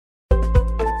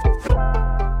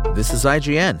This is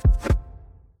IGN.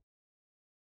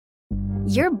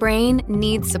 Your brain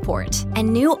needs support,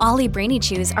 and new Ollie Brainy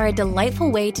Chews are a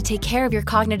delightful way to take care of your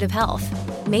cognitive health.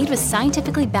 Made with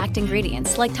scientifically backed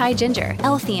ingredients like Thai ginger,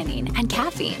 L-theanine, and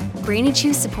caffeine, Brainy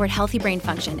Chews support healthy brain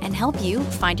function and help you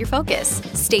find your focus,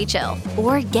 stay chill,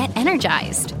 or get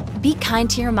energized. Be kind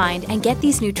to your mind and get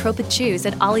these nootropic chews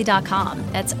at ollie.com.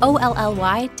 That's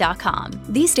OLLY.com.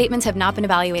 These statements have not been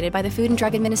evaluated by the Food and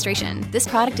Drug Administration. This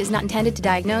product is not intended to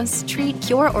diagnose, treat,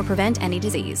 cure, or prevent any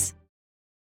disease.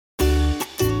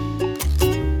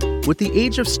 With the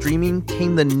age of streaming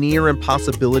came the near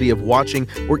impossibility of watching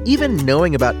or even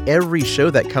knowing about every show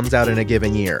that comes out in a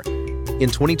given year. In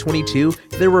 2022,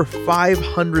 there were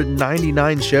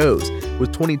 599 shows,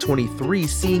 with 2023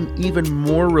 seeing even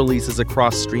more releases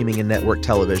across streaming and network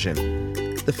television.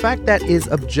 The fact that is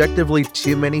objectively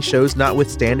too many shows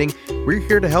notwithstanding, we're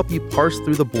here to help you parse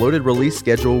through the bloated release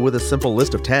schedule with a simple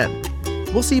list of 10.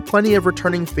 We'll see plenty of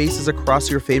returning faces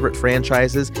across your favorite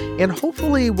franchises, and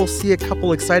hopefully we'll see a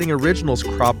couple exciting originals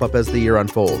crop up as the year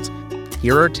unfolds.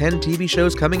 Here are 10 TV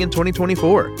shows coming in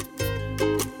 2024.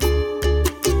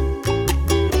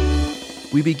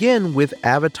 We begin with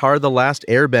Avatar: The Last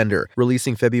Airbender,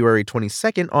 releasing February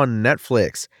 22nd on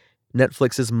Netflix.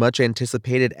 Netflix's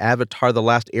much-anticipated Avatar: The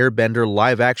Last Airbender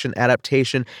live-action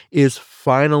adaptation is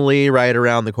finally right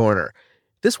around the corner.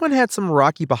 This one had some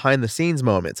rocky behind-the-scenes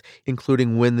moments,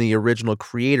 including when the original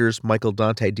creators Michael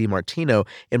Dante DiMartino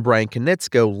and Bryan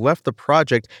Konietzko left the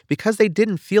project because they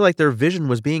didn't feel like their vision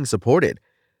was being supported.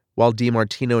 While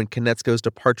DiMartino and Konietzko's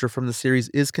departure from the series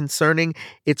is concerning,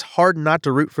 it's hard not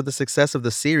to root for the success of the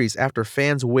series after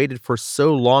fans waited for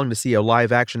so long to see a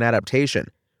live-action adaptation.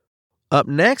 Up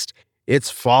next, it's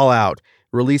Fallout,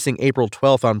 releasing April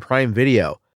 12th on Prime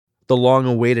Video. The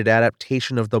long-awaited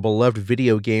adaptation of the beloved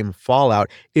video game Fallout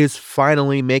is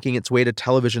finally making its way to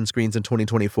television screens in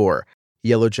 2024.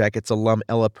 Yellow Jackets alum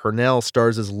Ella Purnell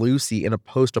stars as Lucy in a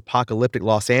post-apocalyptic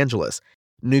Los Angeles.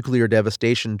 Nuclear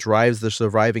devastation drives the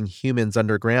surviving humans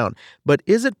underground, but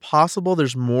is it possible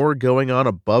there's more going on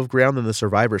above ground than the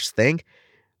survivors think?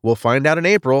 We'll find out in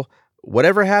April.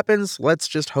 Whatever happens, let's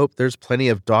just hope there's plenty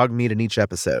of dog meat in each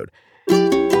episode.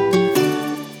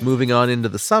 Moving on into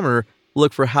the summer,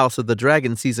 look for House of the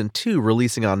Dragon Season 2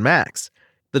 releasing on Max.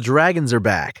 The dragons are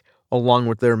back, along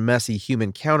with their messy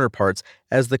human counterparts,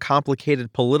 as the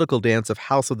complicated political dance of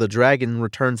House of the Dragon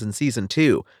returns in Season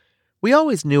 2. We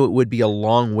always knew it would be a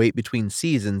long wait between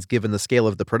seasons given the scale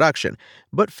of the production,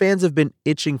 but fans have been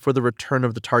itching for the return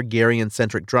of the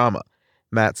Targaryen-centric drama.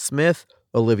 Matt Smith,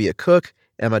 Olivia Cook,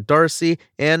 Emma Darcy,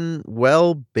 and,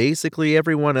 well, basically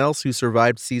everyone else who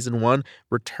survived Season 1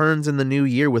 returns in the new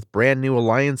year with brand new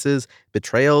alliances,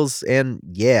 betrayals, and,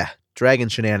 dragon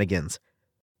shenanigans.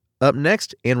 Up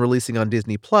next, and releasing on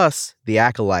Disney+, The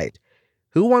Acolyte.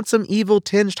 Who wants some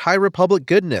evil-tinged High Republic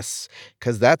goodness?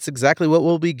 Because that's exactly what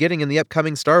we'll be getting in the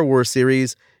upcoming Star Wars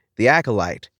series, The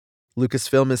Acolyte.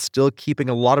 Lucasfilm is still keeping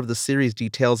a lot of the series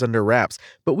details under wraps,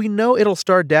 but we know it'll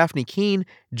star Daphne Keane,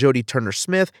 Jodie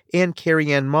Turner-Smith, and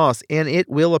Carrie-Anne Moss, and it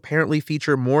will apparently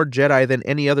feature more Jedi than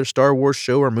any other Star Wars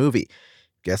show or movie.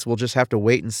 Guess we'll just have to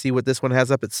wait and see what this one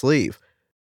has up its sleeve.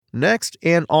 Next,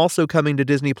 and also coming to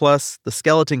Disney+, The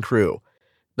Skeleton Crew.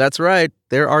 That's right,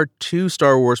 there are 2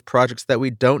 Star Wars projects that we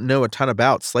don't know a ton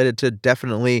about, slated to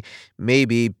definitely,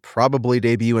 maybe, probably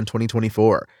debut in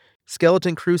 2024.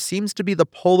 Skeleton Crew seems to be the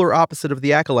polar opposite of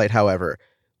The Acolyte, however.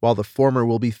 While the former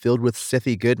will be filled with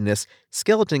Sithy goodness,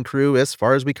 Skeleton Crew, as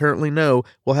far as we currently know,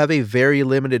 will have a very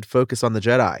limited focus on the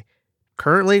Jedi.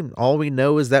 Currently, all we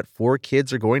know is that 4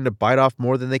 kids are going to bite off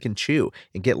more than they can chew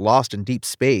and get lost in deep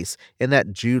space, and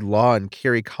that Jude Law and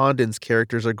Carrie Condon's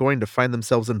characters are going to find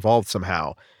themselves involved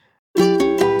somehow.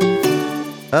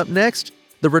 Up next,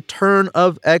 the return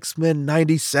of X-Men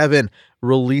 97,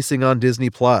 releasing on Disney+.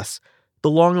 The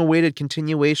long-awaited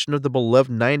continuation of the beloved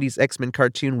 90s X-Men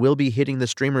cartoon will be hitting the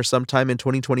streamer sometime in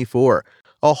 2024.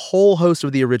 A whole host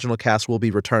of the original cast will be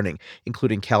returning,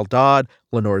 including Cal Dodd,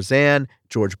 Lenore Zann,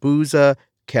 George Buza,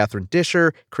 Catherine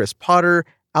Disher, Chris Potter,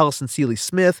 Allison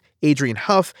Seeley-Smith, Adrian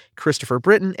Huff, Christopher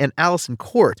Britton, and Allison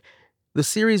Court. The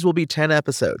series will be 10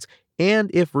 episodes,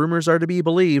 and if rumors are to be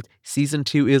believed, Season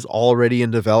 2 is already in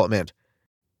development.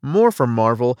 More from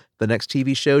Marvel, the next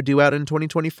TV show due out in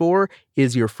 2024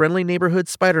 is Your Friendly Neighborhood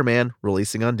Spider-Man,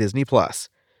 releasing on Disney+.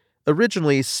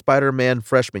 Originally Spider-Man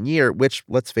Freshman Year, which,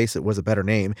 let's face it, was a better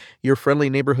name, Your Friendly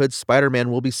Neighborhood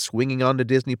Spider-Man will be swinging onto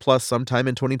Disney Plus sometime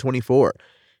in 2024.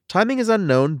 Timing is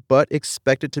unknown, but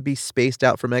expected to be spaced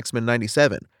out from X-Men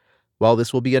 97. While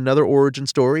this will be another origin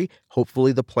story,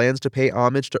 hopefully the plans to pay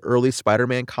homage to early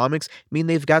Spider-Man comics mean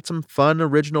they've got some fun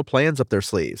original plans up their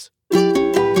sleeves.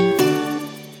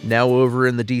 Now over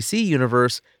in the DC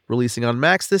universe, releasing on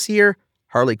Max this year,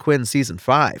 Harley Quinn Season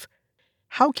 5.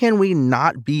 How can we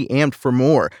not be amped for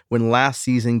more when last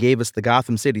season gave us the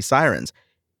Gotham City Sirens?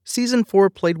 Season 4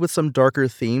 played with some darker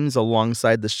themes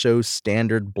alongside the show's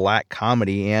standard black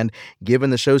comedy, and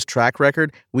given the show's track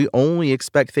record, we only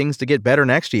expect things to get better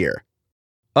next year.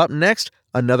 Up next,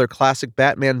 another classic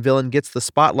Batman villain gets the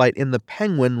spotlight in The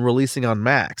Penguin, releasing on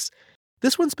Max.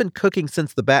 This one's been cooking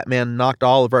since the Batman knocked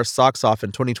all of our socks off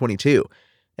in 2022.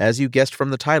 As you guessed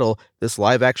from the title, this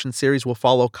live-action series will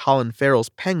follow Colin Farrell's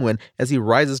Penguin as he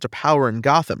rises to power in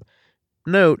Gotham.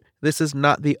 Note, this is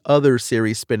not the other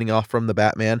series spinning off from the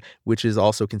Batman, which is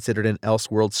also considered an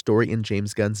Elseworld story in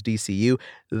James Gunn's DCU.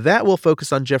 That will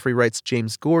focus on Jeffrey Wright's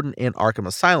James Gordon and Arkham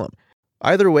Asylum.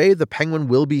 Either way, the Penguin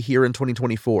will be here in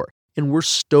 2024, and we're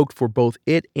stoked for both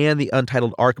it and the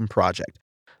untitled Arkham project.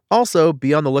 Also,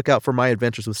 be on the lookout for My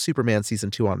Adventures with Superman Season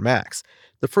 2 on Max.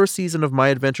 The first season of My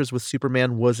Adventures with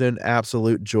Superman was an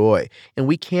absolute joy, and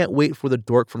we can't wait for the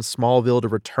dork from Smallville to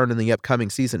return in the upcoming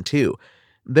Season 2.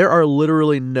 There are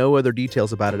literally no other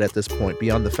details about it at this point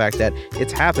beyond the fact that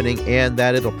it's happening and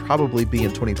that it'll probably be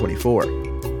in 2024.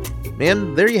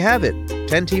 And there you have it,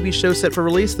 10 TV shows set for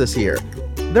release this year.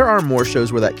 There are more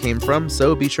shows where that came from,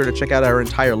 so be sure to check out our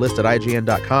entire list at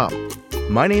IGN.com.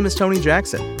 My name is Tony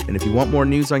Jackson, and if you want more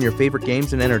news on your favorite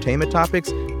games and entertainment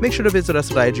topics, make sure to visit us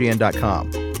at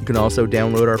IGN.com. You can also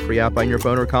download our free app on your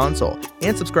phone or console,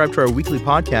 and subscribe to our weekly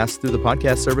podcast through the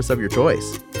podcast service of your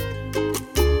choice.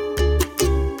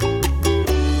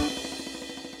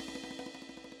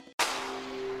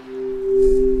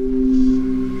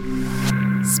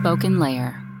 Spoken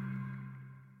Layer.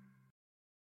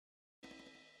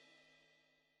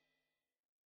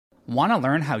 Want to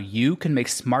learn how you can make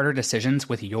smarter decisions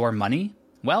with your money?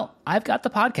 Well, I've got the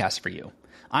podcast for you.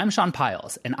 I'm Sean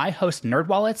Piles, and I host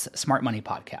NerdWallet's Smart Money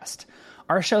Podcast.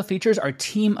 Our show features our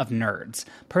team of nerds,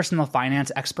 personal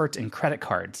finance experts in credit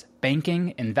cards,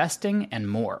 banking, investing, and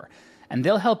more. And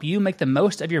they'll help you make the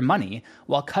most of your money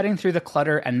while cutting through the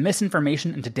clutter and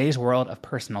misinformation in today's world of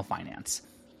personal finance.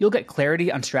 You'll get clarity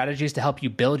on strategies to help you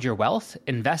build your wealth,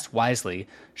 invest wisely,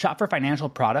 shop for financial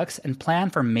products, and plan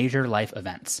for major life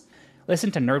events.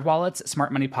 Listen to NerdWallet's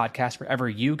Smart Money Podcast wherever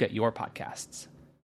you get your podcasts.